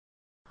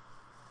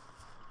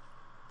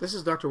This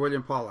is Dr.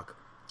 William Pawluk.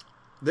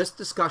 This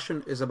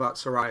discussion is about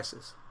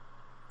psoriasis.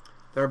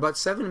 There are about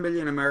 7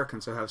 million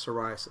Americans who have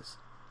psoriasis.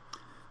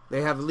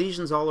 They have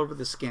lesions all over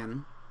the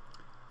skin.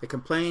 They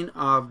complain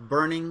of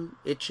burning,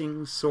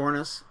 itching,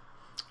 soreness,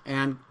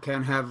 and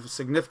can have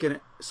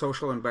significant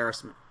social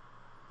embarrassment.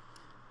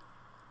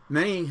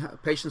 Many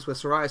patients with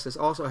psoriasis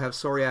also have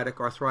psoriatic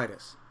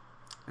arthritis.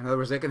 In other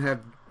words, they can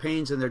have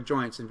pains in their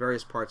joints in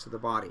various parts of the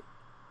body.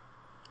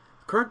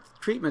 Current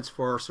treatments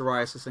for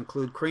psoriasis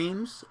include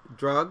creams,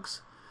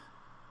 drugs,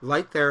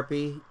 light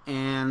therapy,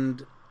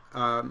 and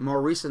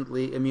more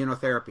recently,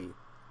 immunotherapy.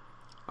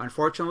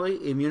 Unfortunately,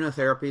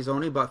 immunotherapy is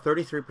only about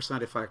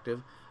 33%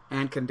 effective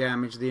and can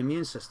damage the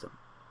immune system.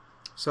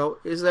 So,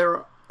 is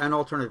there an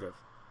alternative?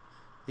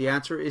 The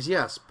answer is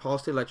yes,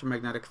 pulsed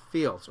electromagnetic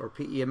fields, or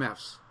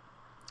PEMFs.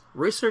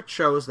 Research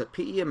shows that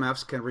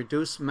PEMFs can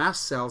reduce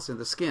mast cells in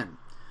the skin.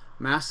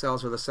 Mast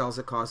cells are the cells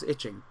that cause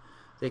itching.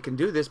 They can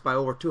do this by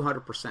over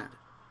 200%.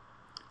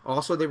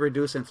 Also, they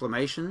reduce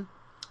inflammation,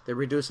 they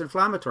reduce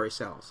inflammatory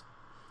cells,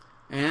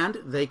 and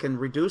they can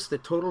reduce the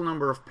total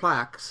number of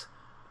plaques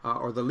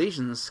or the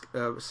lesions,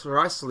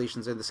 psoriasis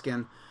lesions in the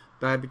skin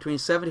by between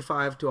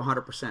 75 to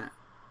 100%.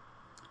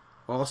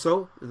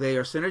 Also, they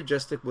are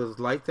synergistic with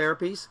light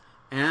therapies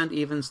and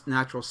even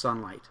natural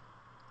sunlight.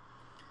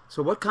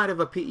 So what kind of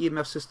a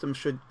PEMF system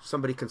should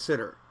somebody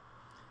consider?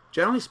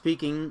 Generally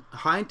speaking,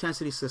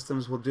 high-intensity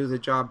systems will do the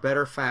job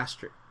better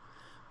faster,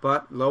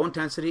 but low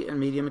intensity and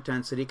medium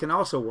intensity can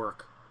also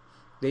work.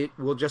 They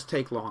will just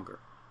take longer.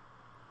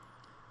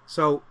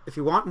 So if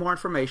you want more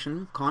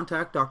information,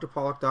 contact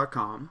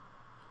drpawluk.com.